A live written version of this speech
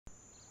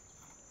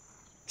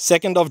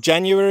2nd of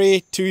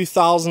January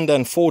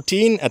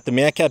 2014 at the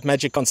Meerkat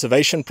Magic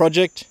Conservation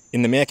Project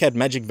in the Meerkat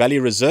Magic Valley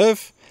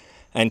Reserve.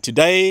 And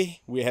today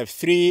we have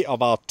 3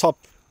 of our top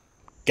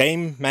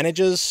game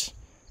managers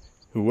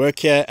who work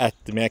here at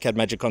the Meerkat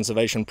Magic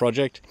Conservation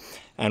Project.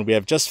 And we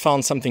have just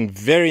found something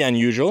very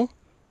unusual.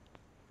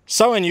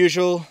 So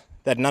unusual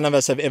that none of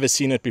us have ever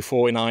seen it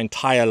before in our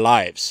entire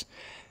lives.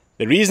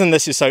 The reason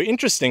this is so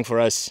interesting for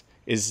us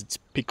is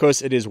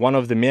because it is one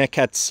of the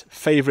meerkats'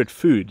 favorite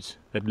foods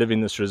that live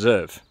in this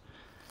reserve.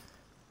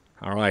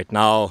 All right,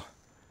 now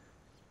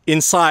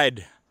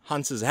inside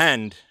Hans's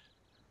hand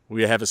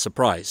we have a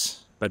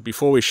surprise. But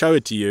before we show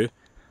it to you,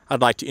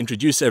 I'd like to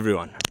introduce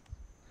everyone.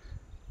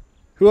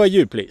 Who are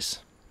you,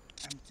 please?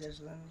 I'm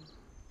CHESLIN.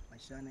 My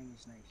surname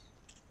is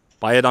NUYS.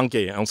 Baie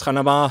dankie. Ons gaan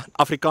nou maar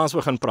Afrikaans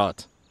begin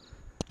praat.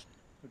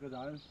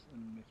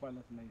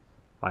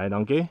 Baie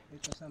dankie.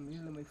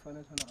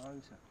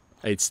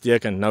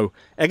 Uitstekend. Nou,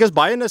 ek is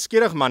baie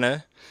nuuskierig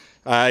manne.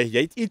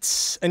 Jy het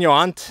iets in jou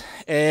hand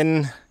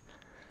en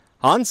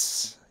Hans,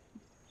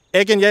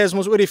 ek en jy is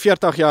mos oor die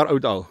 40 jaar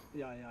oud al.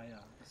 Ja.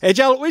 Het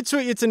jy al ooit so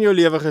iets in jou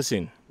lewe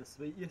gesien? Dis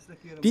my eerste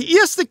keer. Die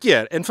eerste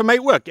keer en vir my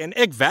ook. En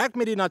ek werk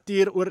met die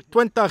natuur oor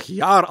 20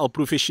 jaar al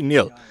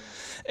professioneel.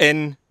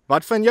 En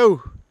wat van jou,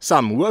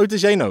 Sam? Hoe oud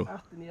is jy nou?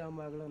 18 jaar,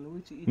 maar ek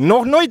nooit so iets.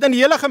 Nog nooit in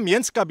die hele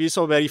gemeenskap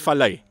hierso by die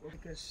vallei.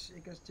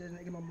 Ek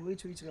het nog nooit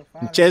so iets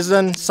ervaar.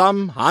 CHESLIN,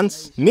 Sam,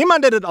 Hans,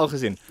 niemand het dit al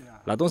gesien.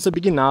 Laat ons 'n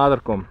bietjie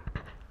nader kom.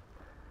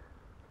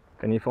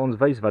 Kan jy vir ons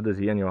wys wat is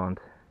hier in jou hand?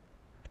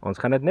 Ons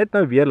gaan dit net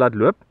nou weer laat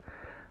loop.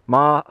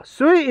 Maar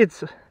so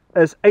iets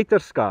is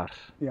uiters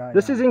skaars.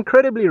 This is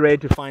incredibly rare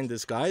to find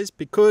this, guys,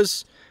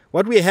 because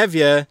what we have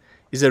here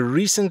is a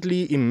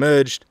recently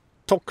emerged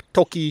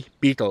TOKKIE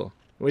beetle,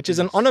 which is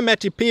an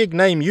onomatopoeic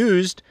name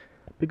used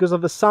because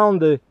of the sound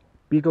the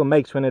beetle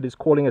makes when it is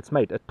calling its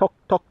mate, a tok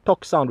tok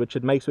tok sound which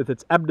it makes with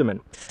its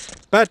abdomen.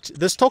 But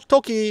this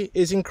TOKKIE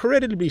is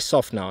incredibly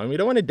soft now and we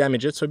don't want to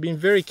damage it, so being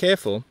very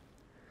careful.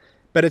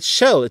 But its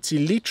shell, its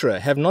elytra,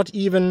 have not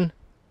even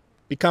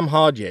become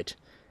hard yet.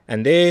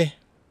 And there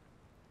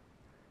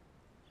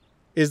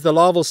is the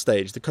larval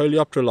stage, the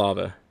coleoptera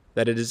larva,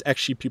 that it is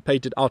actually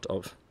pupated out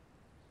of.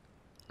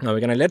 Now we're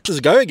going to let this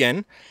go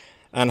again,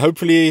 and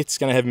hopefully it's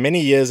going to have many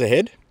years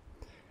ahead.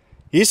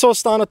 Hierso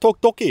staan 'n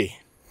TOKKIE,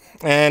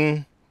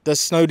 en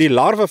dis nou die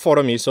larve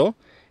vorm hierso,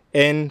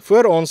 en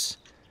voor ons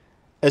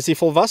is die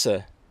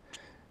volwasse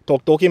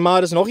TOKKIE,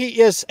 maar is nog nie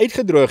eers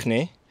uitgedroog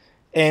nie,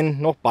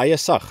 en nog baie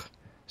sag.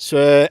 So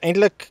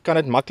eintlik kan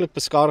dit maklik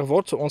beskadig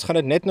word, so ons gaan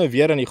dit net nou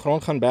weer in die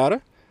grond gaan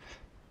bære,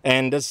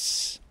 en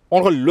dis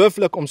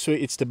ongelooflik om so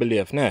iets te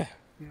beleef, né?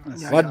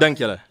 Wat dink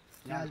julle?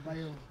 Ja, is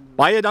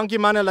Baie dankie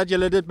manne dat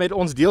julle dit met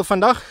ons deel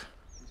vandag.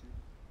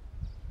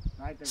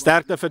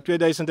 Sterkte vir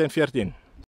 2014.